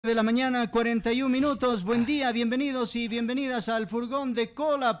De la mañana, 41 minutos. Buen día, bienvenidos y bienvenidas al Furgón de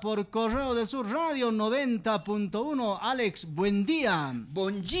Cola por Correo del Sur Radio 90.1. Alex, buen día.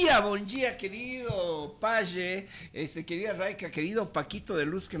 Buen día, querido Paye, querida Raica, querido Paquito de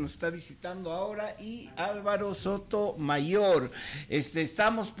Luz que nos está visitando ahora y Álvaro Sotomayor.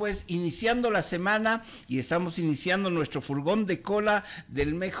 Estamos pues iniciando la semana y estamos iniciando nuestro Furgón de Cola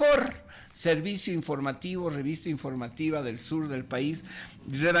del mejor servicio informativo, revista informativa del sur del país,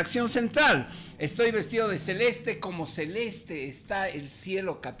 redacción central. Estoy vestido de celeste, como celeste está el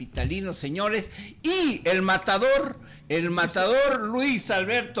cielo capitalino, señores, y el matador Luis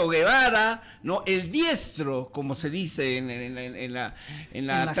Alberto Guevara, ¿no? El diestro, como se dice en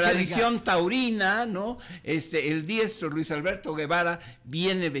la tradición taurina, ¿no? El diestro Luis Alberto Guevara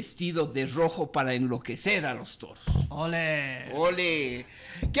viene vestido de rojo para enloquecer a los toros. ¡Ole! ¡Ole!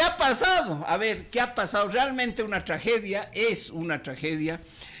 ¿Qué ha pasado? A ver, ¿qué ha pasado? Realmente una tragedia, es una tragedia,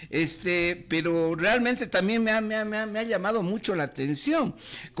 pero realmente también me ha llamado mucho la atención.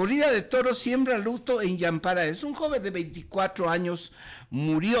 Corrida de toros siembra luto en Yamparáez. Un joven de 24 años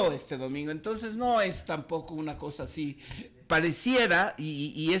murió este domingo, entonces no es tampoco una cosa así. Pareciera,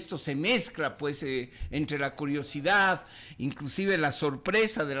 y esto se mezcla pues entre la curiosidad, inclusive la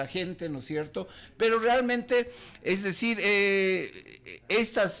sorpresa de la gente, ¿no es cierto? Pero realmente, es decir,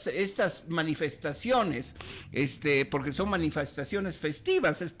 estas manifestaciones, porque son manifestaciones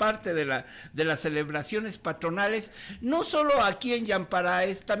festivas, es parte de las celebraciones patronales, no solo aquí en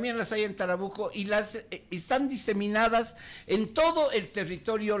Yamparáez, también las hay en Tarabuco, y están diseminadas en todo el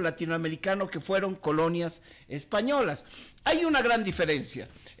territorio latinoamericano que fueron colonias españolas. Hay una gran diferencia,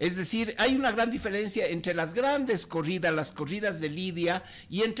 es decir, hay una gran diferencia entre las grandes corridas, las corridas de lidia,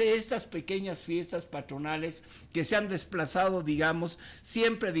 y entre estas pequeñas fiestas patronales que se han desplazado, digamos,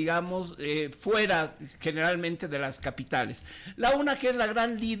 siempre, digamos, fuera generalmente de las capitales. La una, que es la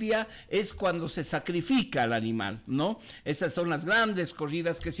gran lidia, es cuando se sacrifica al animal, ¿no? Esas son las grandes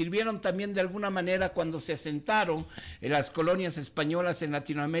corridas que sirvieron también de alguna manera cuando se asentaron en las colonias españolas en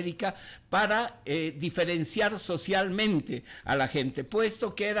Latinoamérica para diferenciar socialmente a la gente,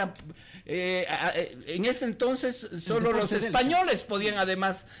 puesto que eran en ese entonces solo los españoles podían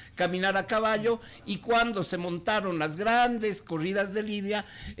además caminar a caballo, y cuando se montaron las grandes corridas de lidia,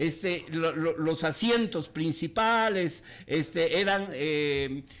 los asientos principales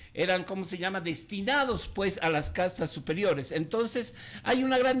eran, ¿cómo se llama?, destinados pues a las castas superiores. Entonces hay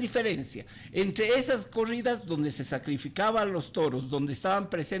una gran diferencia entre esas corridas donde se sacrificaban los toros, donde estaban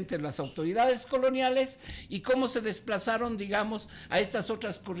presentes las autoridades coloniales, y cómo se desplazaron, digamos, a estas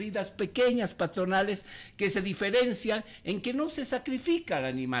otras corridas pequeñas patronales que se diferencian en que no se sacrifica al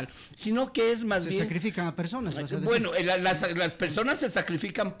animal, sino que es más bien... Se sacrifican a personas. Bueno, las personas se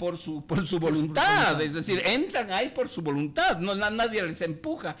sacrifican por su voluntad, es decir, entran ahí por su voluntad, no, nadie les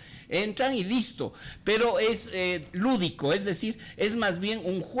empuja, entran y listo, pero es lúdico, es decir, es más bien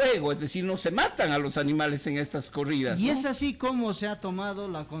un juego, es decir, no se matan a los animales en estas corridas, y ¿no? es así como se ha tomado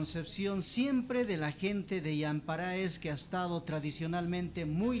la concepción siempre de la gente de Yamparáez, que ha estado tradicionalmente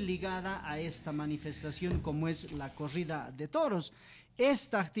muy ligada a esta manifestación como es la corrida de toros.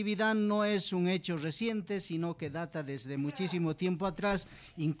 Esta actividad no es un hecho reciente, sino que data desde muchísimo tiempo atrás,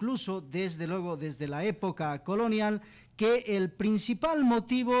 incluso desde luego desde la época colonial, que el principal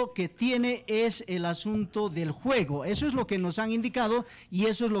motivo que tiene es el asunto del juego. Eso es lo que nos han indicado y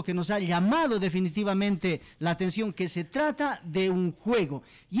eso es lo que nos ha llamado definitivamente la atención, que se trata de un juego.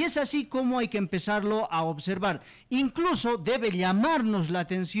 Y es así como hay que empezarlo a observar. Incluso debe llamarnos la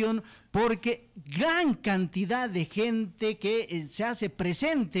atención porque gran cantidad de gente que se hace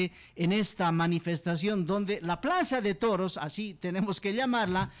presente en esta manifestación, donde la plaza de toros, así tenemos que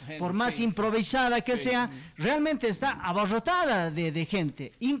llamarla, por más improvisada que sea, realmente está abarrotada de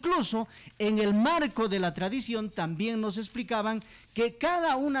gente. Incluso en el marco de la tradición también nos explicaban que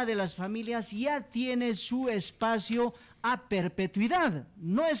cada una de las familias ya tiene su espacio a perpetuidad.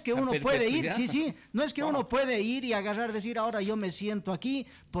 No es que uno puede ir, no es que uno puede ir y agarrar, decir, ahora yo me siento aquí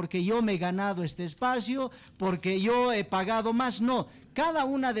porque yo me he ganado este espacio, porque yo he pagado más. No, cada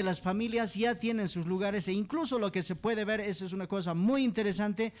una de las familias ya tienen sus lugares, e incluso lo que se puede ver, eso es una cosa muy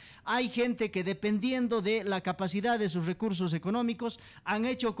interesante, hay gente que dependiendo de la capacidad de sus recursos económicos han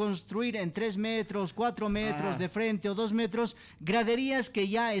hecho construir en 3 metros, 4 metros de frente o 2 metros graderías que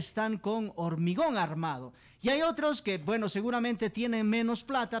ya están con hormigón armado. Y hay otros que, bueno, seguramente tienen menos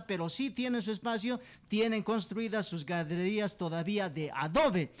plata, pero sí tienen su espacio, tienen construidas sus graderías todavía de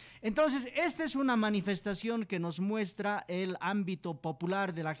adobe. Entonces, esta es una manifestación que nos muestra el ámbito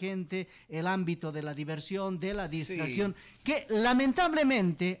popular de la gente, el ámbito de la diversión, de la distracción, que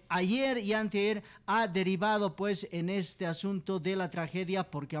lamentablemente ayer y anteayer ha derivado pues en este asunto de la tragedia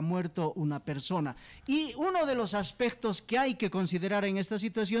porque ha muerto una persona. Y uno de los aspectos que hay que considerar en esta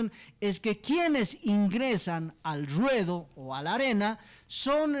situación es que quienes ingresan al ruedo o a la arena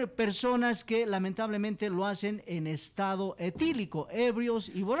son personas que lamentablemente lo hacen en estado etílico,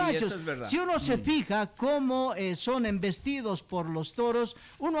 ebrios y borrachos. Sí, eso es verdad. Si uno se fija cómo son embestidos por los toros,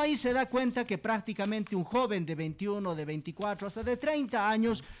 uno ahí se da cuenta que prácticamente un joven de 21, de 24, hasta de 30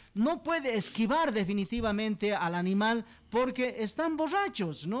 años no puede esquivar definitivamente al animal porque están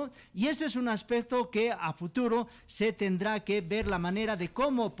borrachos, ¿no? Y ese es un aspecto que a futuro se tendrá que ver la manera de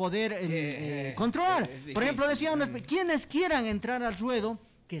cómo poder controlar. Por ejemplo, decíamos, quienes quieran entrar al ruedo,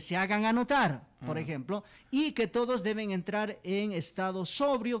 que se hagan anotar, por ejemplo, y que todos deben entrar en estado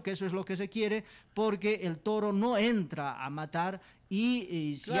sobrio, que eso es lo que se quiere, porque el toro no entra a matar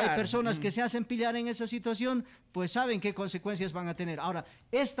y si hay personas que se hacen pillar en esa situación, pues saben qué consecuencias van a tener. Ahora,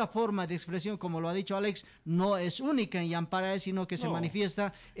 esta forma de expresión, como lo ha dicho Alex, no es única en Yamparáez, sino que se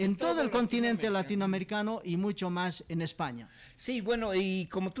manifiesta en todo el continente latinoamericano y mucho más en España. Sí, bueno, y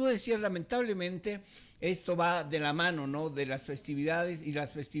como tú decías, lamentablemente esto va de la mano, ¿no? De las festividades y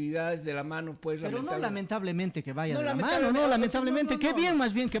las festividades de la mano, pues. Pero no lamentablemente que vaya de la mano, no, lamentablemente, qué bien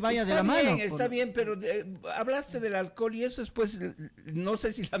más bien que vaya de la mano. Está bien, pero hablaste del alcohol y eso es pues, no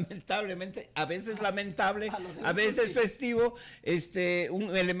sé si lamentablemente, a veces lamentable, a veces festivo,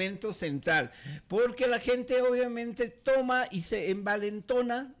 un elemento central, porque la gente obviamente toma y se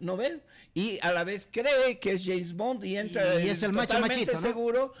envalentona, ¿no ven? Y a la vez cree que es James Bond y entra y es el totalmente machito, ¿no?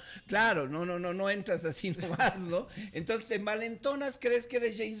 seguro, claro, no entras así nomás, ¿no? Entonces te envalentonas, crees que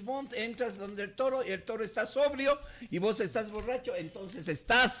eres James Bond, entras donde el toro y el toro está sobrio y vos estás borracho, entonces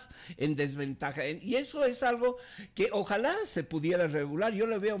estás en desventaja. Y eso es algo que ojalá se pudiera regular. Yo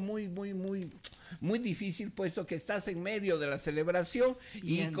lo veo muy difícil, puesto que estás en medio de la celebración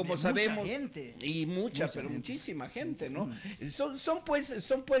y como sabemos, mucha gente. Y muchísima gente, ¿no? Son pues,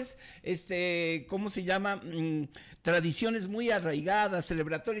 ¿cómo se llama? Tradiciones muy arraigadas,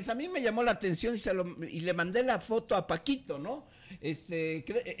 celebratorias. A mí me llamó la atención y le mandé la foto a Paquito, ¿no? Es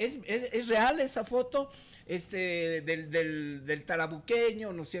real esa foto del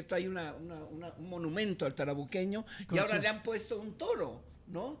tarabuqueño, ¿no es cierto? Hay un monumento al tarabuqueño y ahora le han puesto un toro,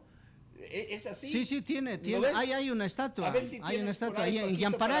 ¿no? ¿Es así? Sí, tiene. Hay una estatua. A ver si hay una estatua ahí, ahí en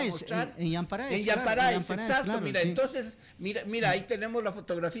Yamparáez. En Yamparáez, exacto. Claro, mira, sí. Entonces, mira, ahí tenemos la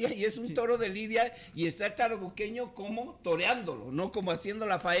fotografía y es un toro de lidia y está el tarabuqueño como toreándolo, no como haciendo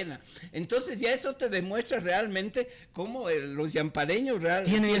la faena. Entonces ya eso te demuestra realmente cómo los yampareños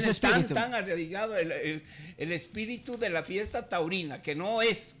tienen ese espíritu. tan arraigado el espíritu de la fiesta taurina, que no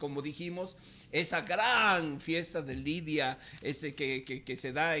es, como dijimos, esa gran fiesta de lidia que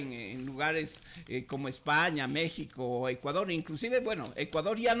se da en lugares como España, México, Ecuador, inclusive, bueno,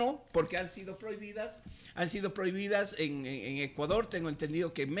 Ecuador ya no, porque han sido prohibidas en Ecuador, tengo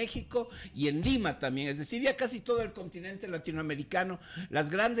entendido que en México y en Lima también, es decir, ya casi todo el continente latinoamericano, las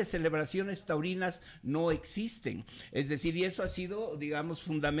grandes celebraciones taurinas no existen, es decir, y eso ha sido, digamos,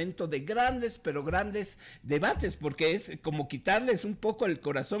 fundamento de grandes debates, porque es como quitarles un poco el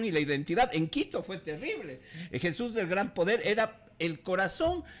corazón y la identidad. En Quito fue terrible, Jesús del Gran Poder era el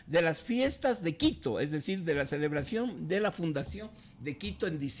corazón de las fiestas de Quito, es decir, de la celebración de la fundación de Quito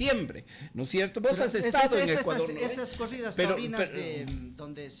en diciembre, ¿no es cierto? Vos has estado en Ecuador, ¿no? Estas corridas taurinas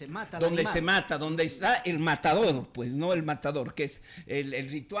donde se mata el donde animal. se mata, donde está el matador, pues no el matador, que es el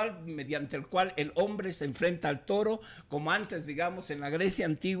ritual mediante el cual el hombre se enfrenta al toro, como antes, digamos, en la Grecia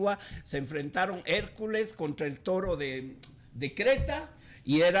antigua se enfrentaron Hércules contra el toro de Creta,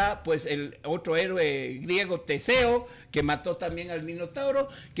 y era pues el otro héroe griego Teseo, que mató también al Minotauro,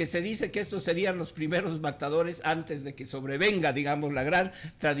 que se dice que estos serían los primeros matadores antes de que sobrevenga, digamos, la gran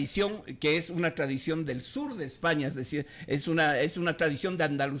tradición, que es una tradición del sur de España, es decir, es una tradición de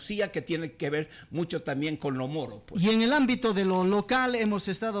Andalucía que tiene que ver mucho también con lo moro, pues. Y en el ámbito de lo local hemos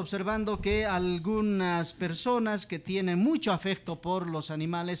estado observando que algunas personas que tienen mucho afecto por los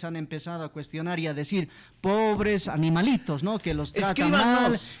animales han empezado a cuestionar y a decir, pobres animalitos, ¿no? Que los tratan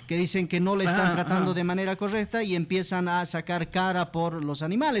mal, que dicen que no le están tratando de manera correcta y empiezan a sacar cara por los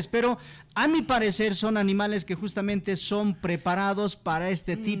animales, pero a mi parecer son animales que justamente son preparados para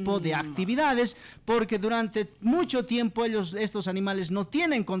este tipo de actividades, porque durante mucho tiempo estos animales no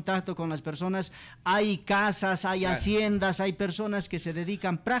tienen contacto con las personas, hay casas, hay haciendas, hay personas que se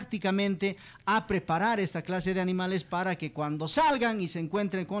dedican prácticamente a preparar esta clase de animales para que cuando salgan y se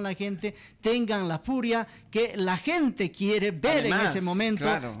encuentren con la gente tengan la furia que la gente quiere ver. Además, en ese momento.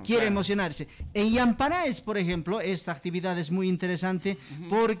 momento quiere emocionarse. En Yamparáez, por ejemplo, esta actividad es muy interesante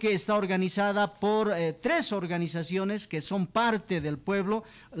porque está organizada por 3 organizaciones que son parte del pueblo.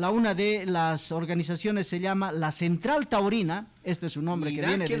 Una de las organizaciones se llama la Central Taurina. Este es un nombre que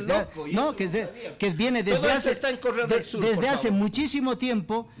viene desde hace muchísimo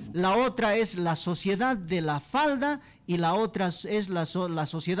tiempo. La otra es la Sociedad de la Falda y la otra es la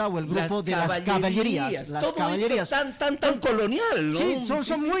sociedad o el grupo de las caballerías. Todo caballerías. Esto tan colonial, ¿no? Sí,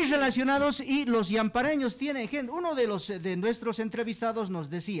 son muy relacionados, y los yampareños tienen gente. Uno de nuestros entrevistados nos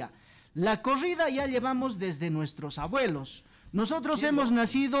decía, la corrida ya llevamos desde nuestros abuelos. Nosotros hemos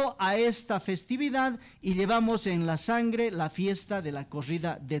nacido a esta festividad y llevamos en la sangre la fiesta de la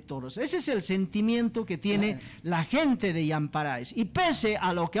corrida de toros. Ese es el sentimiento que tiene la gente de Yamparáez. Y pese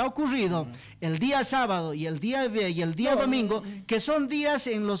a lo que ha ocurrido el día sábado y el día domingo, que son días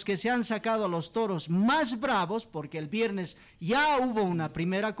en los que se han sacado a los toros más bravos, porque el viernes ya hubo una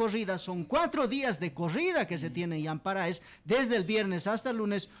primera corrida, son 4 días de corrida que se tiene en Yamparáez, desde el viernes hasta el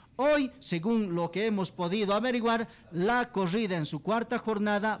lunes. Hoy, según lo que hemos podido averiguar, la corrida en su 4ª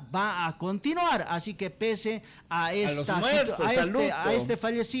jornada va a continuar, así que pese a este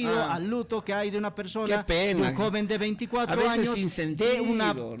fallecido, al luto que hay de una persona, de un joven de 24 años,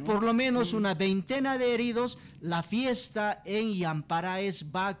 por lo menos una veintena de heridos, la fiesta en Yamparáez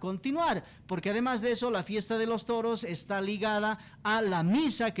va a continuar, porque además de eso la fiesta de los toros está ligada a la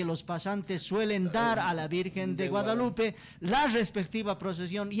misa que los pasantes suelen dar a la Virgen de Guadalupe, la respectiva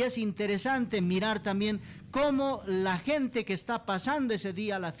procesión, y es interesante mirar también cómo la gente que está pasando ese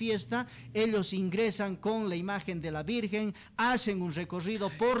día a la fiesta, ellos ingresan con la imagen de la Virgen, hacen un recorrido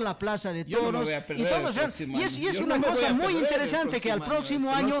por la plaza de toros, y es una cosa muy interesante que al próximo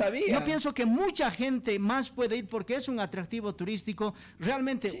año yo pienso que mucha gente más puede ir, porque es un atractivo turístico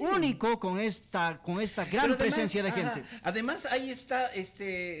realmente único con esta gran presencia de gente. Además ahí está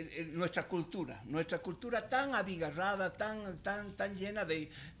nuestra cultura tan abigarrada, tan llena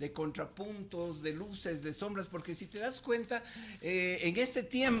de contrapuntos, de luces, de sombras, porque si te das cuenta, en este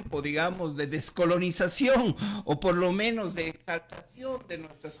tiempo, digamos, de descolonización, o por lo menos de exaltación de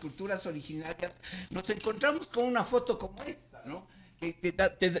nuestras culturas originarias, nos encontramos con una foto como esta, ¿no? Que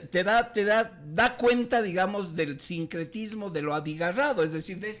da cuenta, digamos, del sincretismo, de lo abigarrado, es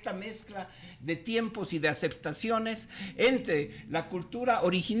decir, de esta mezcla de tiempos y de aceptaciones entre la cultura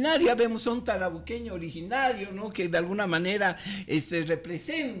originaria. Vemos a un tarabuqueño originario, ¿no?, que de alguna manera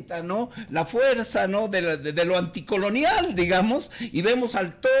representa, ¿no?, la fuerza, ¿no?, de lo anticolonial, digamos, y vemos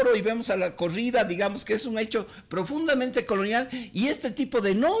al toro y vemos a la corrida, digamos, que es un hecho profundamente colonial, y este tipo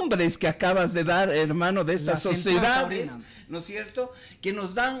de nombres que acabas de dar, hermano, de estas sociedades, ¿no es cierto?, que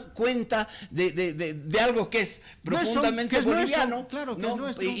nos dan cuenta de algo que es profundamente boliviano,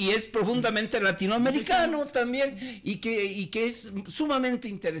 y es profundamente latinoamericano también, y que es sumamente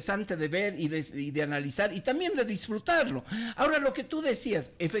interesante de ver y de analizar, y también de disfrutarlo. Ahora, lo que tú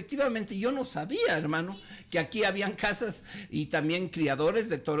decías, efectivamente, yo no sabía, hermano, que aquí habían casas y también criadores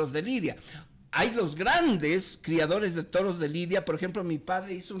de toros de lidia. Hay los grandes criadores de toros de lidia. Por ejemplo, mi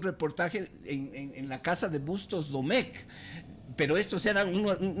padre hizo un reportaje en la casa de Bustos Domecq, pero estos eran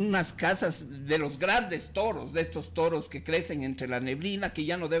unas casas de los grandes toros, de estos toros que crecen entre la neblina, que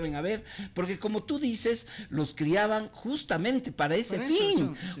ya no deben haber, porque como tú dices, los criaban justamente para ese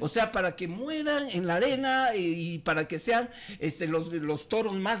fin, o sea, para que mueran en la arena y para que sean los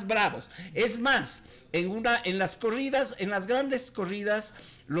toros más bravos. Es más, en las corridas, en las grandes corridas,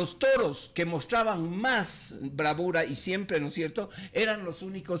 los toros que mostraban más bravura, y siempre, ¿no es cierto?, eran los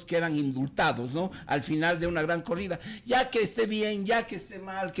únicos que eran indultados, ¿no?, al final de una gran corrida. Ya que esté bien, ya que esté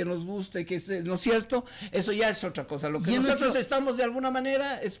mal, que nos guste, que esté, ¿no es cierto?, eso ya es otra cosa. Lo que nosotros estamos de alguna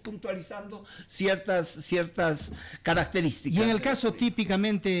manera es puntualizando ciertas características. Y en el caso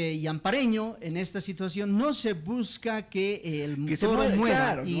típicamente yampareño, en esta situación no se busca que el toro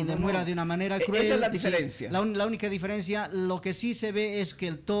muera, muera de una manera cruel. Esa es la diferencia. La única diferencia, lo que sí se ve es que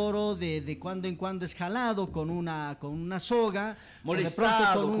el toro de cuando en cuando es jalado con una soga,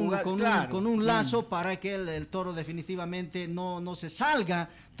 molestado, de pronto con un lazo, para que el toro definitivamente no se salga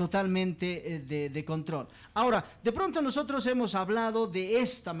totalmente de control. Ahora, de pronto nosotros hemos hablado de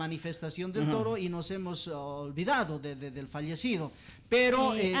esta manifestación del toro y nos hemos olvidado del fallecido.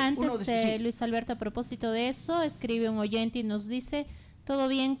 Pero Luis Alberto, a propósito de eso, escribe un oyente y nos dice: todo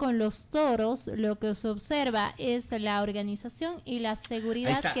bien con los toros, lo que se observa es la organización y la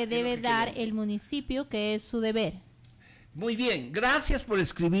seguridad que debe dar el municipio, que es su deber. Muy bien, gracias por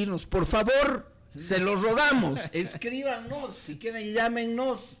escribirnos. Por favor, Se lo rogamos, escríbanos, si quieren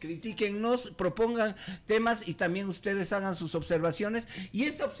llámennos, critíquennos, propongan temas y también ustedes hagan sus observaciones. Y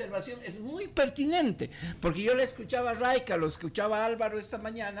esta observación es muy pertinente, porque yo le escuchaba a Raika, lo escuchaba a Álvaro esta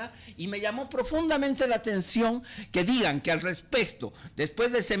mañana y me llamó profundamente la atención que digan que al respecto,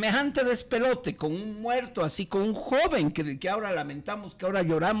 después de semejante despelote con un muerto, así con un joven que ahora lamentamos, que ahora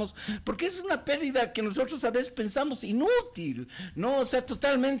lloramos, porque es una pérdida que nosotros a veces pensamos inútil, ¿no? O sea,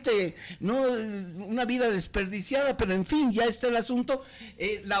 totalmente, no, una vida desperdiciada, pero en fin, ya está el asunto,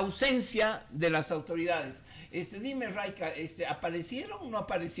 la ausencia de las autoridades. Dime, Raika, ¿aparecieron o no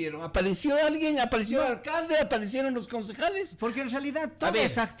aparecieron? ¿Apareció alguien? ¿Apareció el alcalde? ¿Aparecieron los concejales? Porque en realidad toda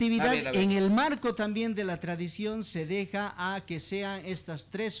esta actividad, en el marco también de la tradición, se deja a que sean estas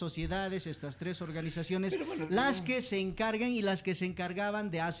tres sociedades, estas tres organizaciones, las que se encargan y las que se encargaban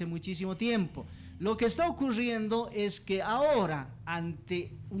de hace muchísimo tiempo. Lo que está ocurriendo es que ahora,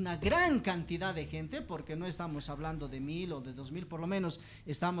 ante una gran cantidad de gente, porque no estamos hablando de 1,000 o de 2,000, por lo menos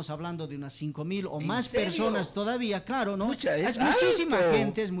estamos hablando de unas 5,000 o más personas todavía, claro, ¿no? Pucha, es muchísima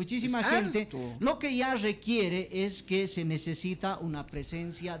gente, es muchísima gente. Lo que ya requiere es que se necesita una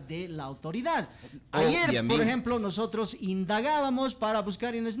presencia de la autoridad. Ayer, por ejemplo, nosotros indagábamos para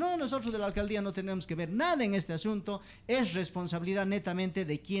buscar y nosotros de la alcaldía no tenemos que ver nada en este asunto, es responsabilidad netamente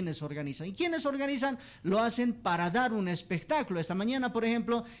de quienes organizan. Y quienes organizan lo hacen para dar un espectáculo. Esta mañana, por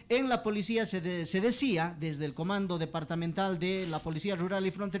ejemplo, en la policía se decía, desde el comando departamental de la Policía Rural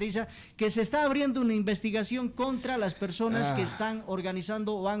y Fronteriza, que se está abriendo una investigación contra las personas que están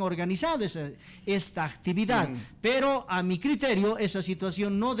organizando o han organizado esta actividad. Pero a mi criterio, esa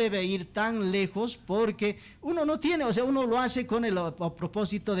situación no debe ir tan lejos porque uno no tiene, o sea, uno lo hace con el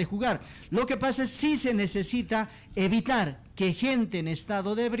propósito de jugar. Lo que pasa es que sí se necesita evitar que gente en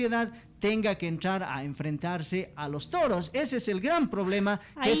estado de ebriedad tenga que entrar a enfrentarse a los toros. Ese es el gran problema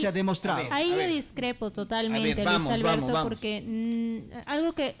que se ha demostrado. Ahí yo discrepo totalmente, Luis Alberto, porque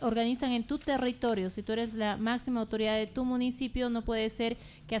algo que organizan en tu territorio, si tú eres la máxima autoridad de tu municipio, no puede ser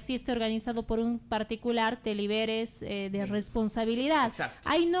que así esté organizado por un particular, te liberes de responsabilidad. Exacto.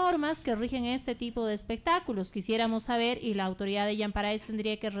 Hay normas que rigen este tipo de espectáculos. Quisiéramos saber, y la autoridad de Yamparáez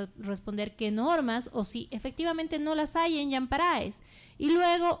tendría que responder qué normas, o si efectivamente no las hay en Yamparáez. Y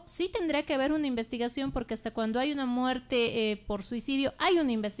luego sí tendría que haber una investigación, porque hasta cuando hay una muerte por suicidio hay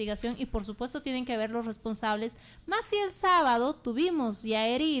una investigación y por supuesto tienen que haber los responsables. Más si el sábado tuvimos ya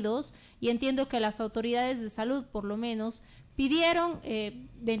heridos, y entiendo que las autoridades de salud por lo menos pidieron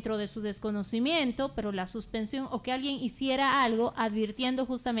dentro de su desconocimiento, pero la suspensión o que alguien hiciera algo advirtiendo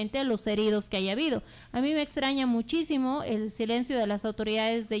justamente los heridos que haya habido. A mí me extraña muchísimo el silencio de las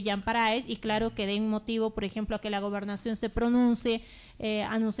autoridades de Yamparáez, y claro que den motivo, por ejemplo, a que la gobernación se pronuncie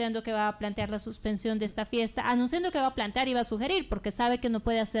anunciando que va a plantear la suspensión de esta fiesta, anunciando que va a plantear y va a sugerir, porque sabe que no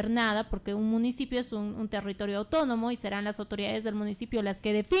puede hacer nada, porque un municipio es un territorio autónomo y serán las autoridades del municipio las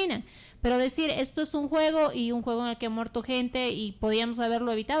que definan. Pero decir esto es un juego, y un juego en el que ha muerto gente y podíamos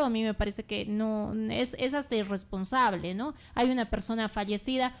haberlo evitado, a mí me parece que no es hasta irresponsable, ¿no? Hay una persona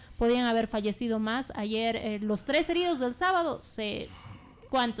fallecida, podían haber fallecido más. Ayer los 3 heridos del sábado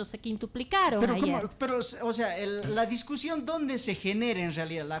 ¿cuántos se quintuplicaron? Pero o sea, la discusión, ¿dónde se genera en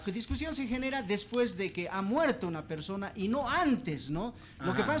realidad? La discusión se genera después de que ha muerto una persona y no antes, ¿no?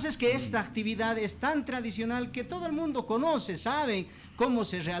 Lo que pasa es que esta actividad es tan tradicional que todo el mundo conoce, sabe cómo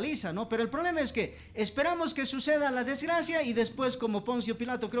se realiza, ¿no? Pero el problema es que esperamos que suceda la desgracia y después, como Poncio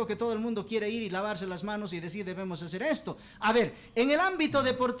Pilato, creo que todo el mundo quiere ir y lavarse las manos y decir debemos hacer esto. A ver, en el ámbito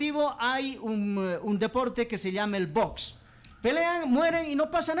deportivo hay un deporte que se llama el box. Pelean, mueren y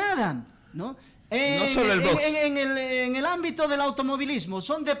no pasa nada, ¿no? No solo el box. En el ámbito del automovilismo,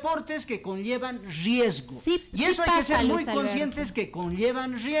 son deportes que conllevan riesgo. Sí, y eso hay que ser muy Luis conscientes Alberto, que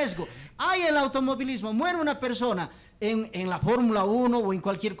conllevan riesgo. Hay el automovilismo, muere una persona en la Fórmula 1 o en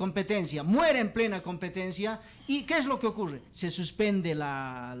cualquier competencia, muere en plena competencia, ¿y qué es lo que ocurre? Se suspende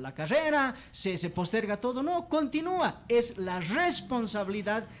la carrera, se posterga todo, no, continúa. Es la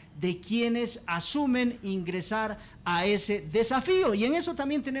responsabilidad de quienes asumen ingresar a ese desafío, y en eso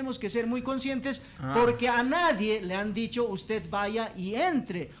también tenemos que ser muy conscientes, porque a nadie le han dicho usted vaya y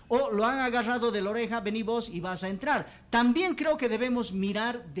entre, o lo han agarrado de la oreja, vení vos y vas a entrar. También creo que debemos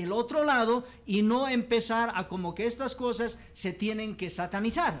mirar del otro lado y no empezar a como que estas cosas se tienen que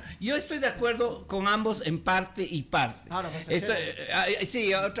satanizar. Yo estoy de acuerdo con ambos en parte y parte. Ahora vas a hacer...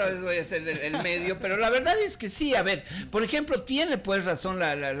 Sí, otra vez voy a hacer el medio, pero la verdad es que sí, a ver, por ejemplo, tiene pues razón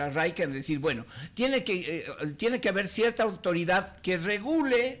la Raika en decir, bueno, tiene que haber cierta autoridad que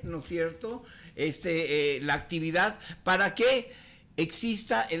regule, ¿no es cierto?, la actividad, para que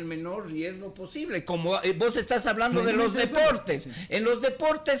exista el menor riesgo posible. Como vos estás hablando de los deportes. En los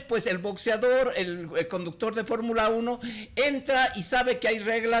deportes, pues el boxeador, el conductor de Fórmula 1 entra y sabe que hay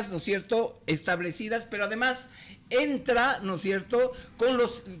reglas, ¿no es cierto?, establecidas, pero además entra, ¿no es cierto?,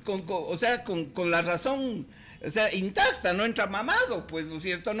 con la razón, o sea, intacta, no entra mamado, pues, ¿no es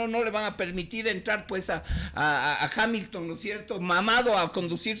cierto? No le van a permitir entrar, pues, a Hamilton, ¿no es cierto?, mamado a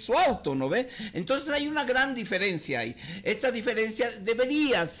conducir su auto, ¿no ve? Entonces hay una gran diferencia ahí. Esta diferencia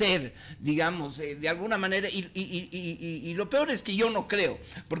debería ser, digamos, de alguna manera, y lo peor es que yo no creo,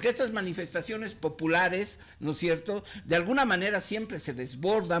 porque estas manifestaciones populares, ¿no es cierto?, de alguna manera siempre se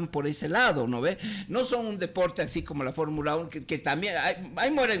desbordan por ese lado, ¿no ve? No son un deporte así como la Fórmula 1, que también, hay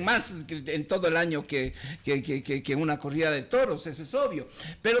mueren más en todo el año que una corrida de toros, eso es obvio,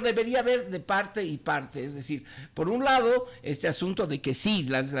 pero debería haber de parte y parte, es decir, por un lado, este asunto de que sí,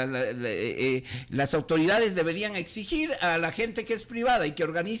 las autoridades deberían exigir a la gente que es privada y que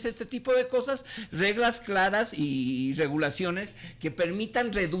organiza este tipo de cosas, reglas claras y regulaciones que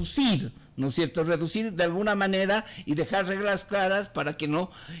permitan reducir, ¿no es cierto?, reducir de alguna manera y dejar reglas claras para que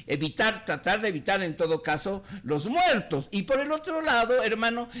no tratar de evitar en todo caso los muertos. Y por el otro lado,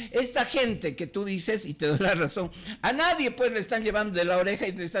 hermano, esta gente que tú dices, y te doy la razón, a nadie pues le están llevando de la oreja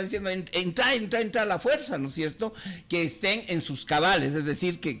y le están diciendo entra a la fuerza, ¿no es cierto?, que estén en sus cabales, es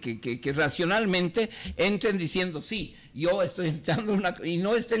decir, que racionalmente entren diciendo sí, yo estoy entrando y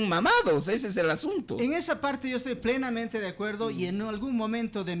no estén mamados, ese es el asunto. En esa parte yo estoy plenamente de acuerdo y en algún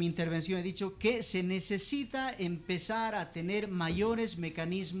momento de mi intervención he dicho que se necesita empezar a tener mayores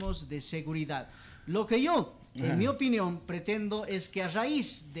mecanismos de seguridad. Lo que yo, en mi opinión, pretendo es que a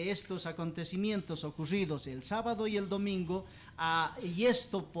raíz de estos acontecimientos ocurridos el sábado y el domingo, y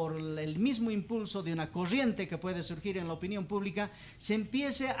esto por el mismo impulso de una corriente que puede surgir en la opinión pública, se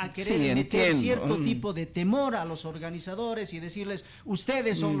empiece a querer meter cierto tipo de temor a los organizadores y decirles,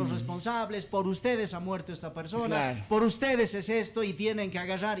 ustedes son los responsables, por ustedes ha muerto esta persona, por ustedes es esto y tienen que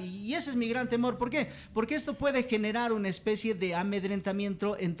agarrar, y ese es mi gran temor. ¿Por qué? Porque esto puede generar una especie de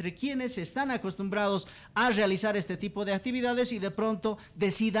amedrentamiento entre quienes están acostumbrados a realizar este tipo de actividades y de pronto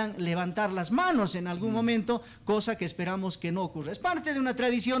decidan levantar las manos en algún momento, cosa que esperamos que no ocurra. Es parte de una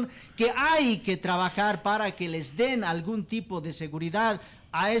tradición que hay que trabajar para que les den algún tipo de seguridad.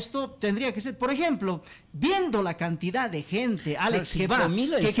 A esto tendría que ser, por ejemplo, viendo la cantidad de gente, Alex, que va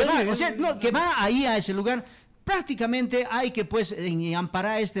ahí a ese lugar. Prácticamente hay que, pues, en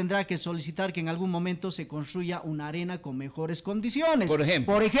Yamparáez tendrá que solicitar que en algún momento se construya una arena con mejores condiciones.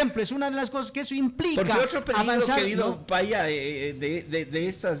 Por ejemplo, es una de las cosas que eso implica. Porque otro peligro, avanzar, querido ¿no? Paya, de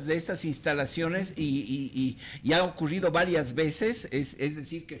estas instalaciones, y ha ocurrido varias veces, es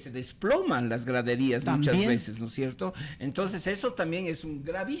decir, que se desploman las graderías muchas veces, ¿no es cierto? Entonces eso también es un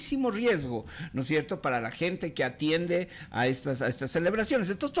gravísimo riesgo, ¿no es cierto?, para la gente que atiende a estas celebraciones.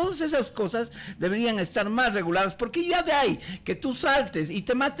 Entonces todas esas cosas deberían estar más reguladas, porque ya de ahí que tú saltes y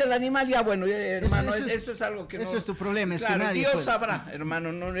te mate el animal, ya bueno, hermano, eso es algo que no... Eso es tu problema, es claro, que nadie Dios puede. sabrá,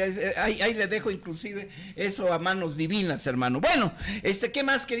 hermano, no, ahí le dejo inclusive eso a manos divinas, hermano. Bueno, ¿qué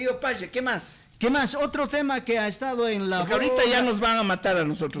más, querido Pache? ¿Qué más? ¿Qué más? Otro tema que ha estado en la... Porque ahorita ya nos van a matar a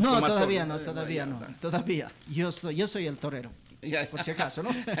nosotros. No, todavía no. Todavía. Yo soy el torero. Por si acaso, ¿no?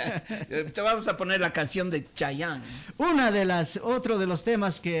 Te vamos a poner la canción de Chayanne. Otro de los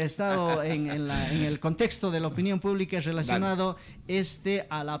temas que ha estado en el contexto de la opinión pública es relacionado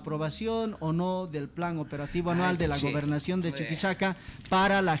a la aprobación o no del plan operativo anual de la gobernación de Chuquisaca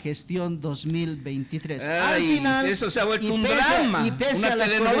para la gestión 2023. Al final, eso se ha vuelto un drama. Y pese a las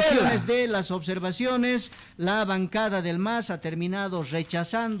correcciones de las observaciones, la bancada del MAS ha terminado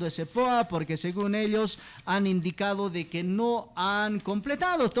rechazando ese POA porque según ellos han indicado de que no han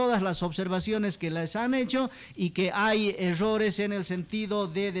completado todas las observaciones que les han hecho y que hay errores en el sentido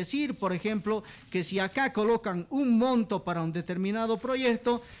de decir, por ejemplo, que si acá colocan un monto para un determinado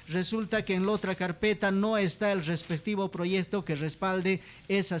proyecto, resulta que en la otra carpeta no está el respectivo proyecto que respalde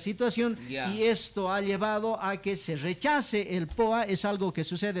esa situación y esto ha llevado a que se rechace el POA. Es algo que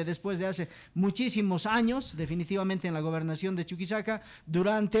sucede después de hace muchísimos años, definitivamente en la gobernación de Chuquisaca,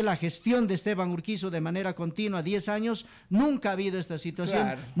 durante la gestión de Esteban Urquizo de manera continua, 10 años, nunca ha habido esta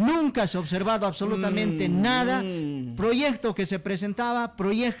situación, nunca se ha observado absolutamente nada, proyecto que se presentaba,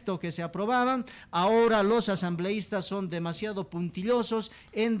 proyecto que se aprobaban. Ahora los asambleístas son demasiado puntillosos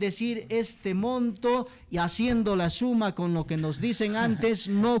en decir este monto y haciendo la suma con lo que nos dicen antes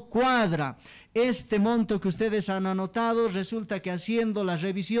no cuadra. este monto que ustedes han anotado, resulta que haciendo la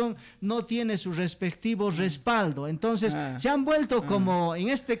revisión no tiene su respectivo respaldo. Entonces, se han vuelto como, en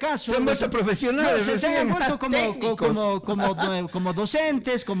este caso... Se han vuelto profesionales. No, se han vuelto como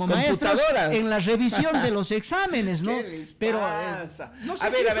docentes, como maestros, en la revisión de los exámenes, ¿no? Pero, no sé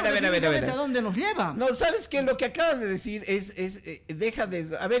a dónde nos lleva. No, ¿sabes qué? Lo que acabas de decir deja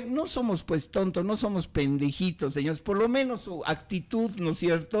de... A ver, no somos pues tontos, no somos pendejitos, señores. Por lo menos su actitud, ¿no es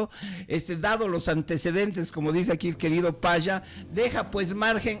cierto? Dado los antecedentes, como dice aquí el querido Paya, deja pues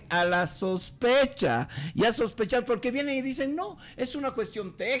margen a la sospecha, y a sospechar, porque vienen y dicen, no, es una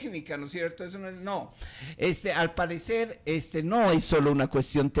cuestión técnica, ¿no es cierto? No, al parecer, no es solo una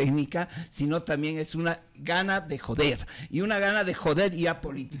cuestión técnica, sino también es una gana de joder, y una gana de joder y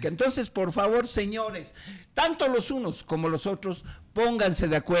apolítica. Entonces, por favor, señores, tanto los unos como los otros, pónganse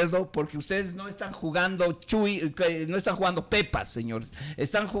de acuerdo, porque ustedes no están jugando no están jugando pepas, señores,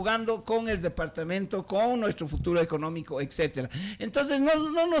 están jugando con el departamento, con nuestro futuro económico, etcétera. Entonces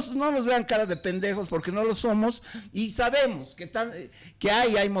no nos vean cara de pendejos, porque no lo somos, y sabemos que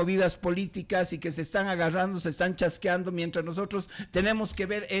hay movidas políticas y que se están agarrando, se están chasqueando, mientras nosotros tenemos que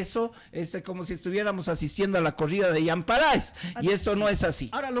ver eso como si estuviéramos asistiendo a la corrida de Yamparáez, y esto no es así.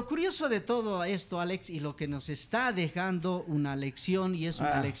 Ahora, lo curioso de todo esto, Alex, y lo que nos está dejando una lección, y es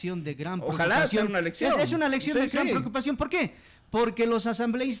una lección de gran preocupación. Ojalá sea una lección. Es una lección de gran preocupación. ¿Por qué? Porque los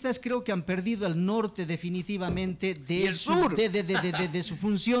asambleístas creo que han perdido el norte definitivamente de su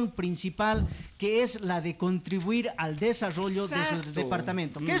función principal, que es la de contribuir al desarrollo de su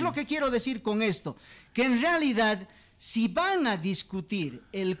departamento. ¿Qué es lo que quiero decir con esto? Que en realidad, si van a discutir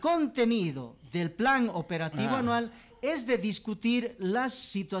el contenido del plan operativo anual, es de discutir la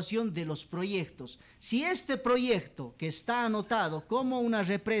situación de los proyectos. Si este proyecto que está anotado como una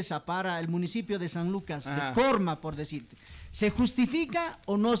represa para el municipio de San Lucas, de Corma, por decirte, ¿se justifica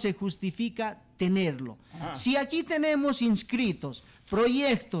o no se justifica tenerlo? Si aquí tenemos inscritos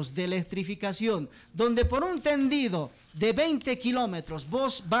proyectos de electrificación, donde por un tendido de 20 kilómetros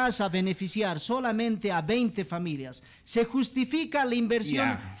vos vas a beneficiar solamente a 20 familias, ¿se justifica la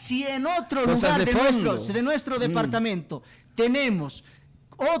inversión si en otro lugar de nuestro departamento tenemos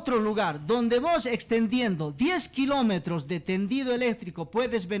otro lugar donde vos, extendiendo 10 kilómetros de tendido eléctrico,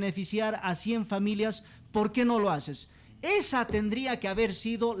 puedes beneficiar a 100 familias? ¿Por qué no lo haces? Esa tendría que haber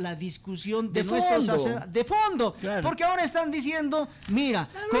sido la discusión de fondo, claro. Porque ahora están diciendo, mira,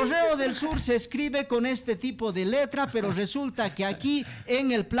 Correo del Sur se escribe con este tipo de letra, pero resulta que aquí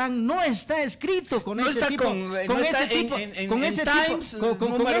en el plan no está escrito con ese tipo, no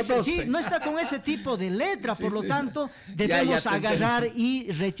está con ese tipo de letra, por lo tanto debemos agarrar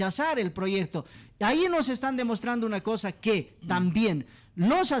y rechazar el proyecto. Ahí nos están demostrando una cosa, que también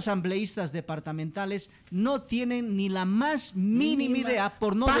los asambleístas departamentales no tienen ni la más mínima idea,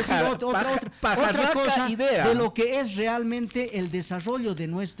 por no decir otra cosa, de lo que es realmente el desarrollo de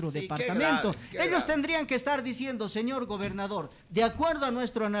nuestro departamento. Ellos tendrían que estar diciendo, señor gobernador, de acuerdo a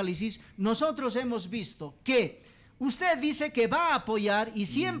nuestro análisis, nosotros hemos visto que usted dice que va a apoyar, y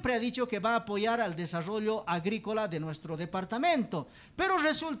siempre ha dicho que va a apoyar al desarrollo agrícola de nuestro departamento, pero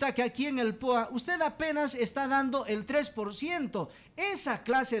resulta que aquí en el POA usted apenas está dando el 3%. Esa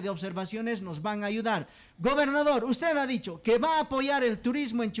clase de observaciones nos van a ayudar. Gobernador, usted ha dicho que va a apoyar el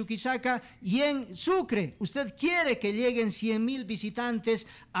turismo en Chuquisaca y en Sucre. Usted quiere que lleguen 100,000 visitantes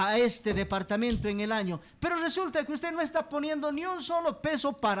a este departamento en el año, pero resulta que usted no está poniendo ni un solo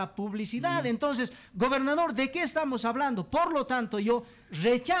peso para publicidad. Entonces, gobernador, ¿de qué estamos hablando? Por lo tanto, yo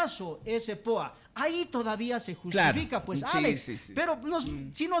rechazo ese POA. Ahí todavía se justifica, pues, Alex. Pero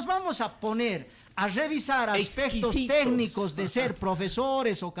si nos vamos a poner a revisar aspectos técnicos de ser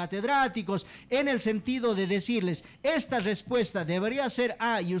profesores o catedráticos, en el sentido de decirles, esta respuesta debería ser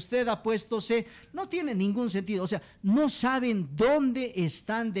A y usted ha puesto C, no tiene ningún sentido. O sea, no saben dónde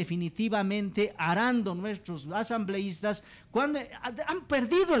están definitivamente arando nuestros asambleístas, cuando han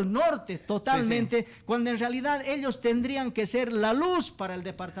perdido el norte totalmente, cuando en realidad ellos tendrían que ser la luz para el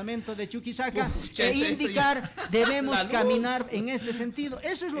departamento de Chuquisaca e indicar, debemos caminar en este sentido.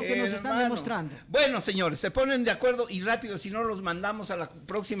 Eso es lo que nos están demostrando. Bueno, señores, se ponen de acuerdo y rápido, si no los mandamos a la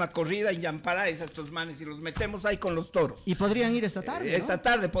próxima corrida en Yamparáez a estos manes y los metemos ahí con los toros. Y podrían ir esta tarde, ¿no? Esta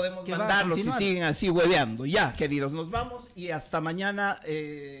tarde podemos mandarlos y siguen así hueveando. Ya, queridos, nos vamos y hasta mañana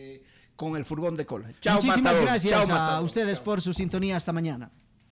con el Furgón de Cola. Chao, muchísimas gracias a ustedes por su sintonía. Hasta mañana.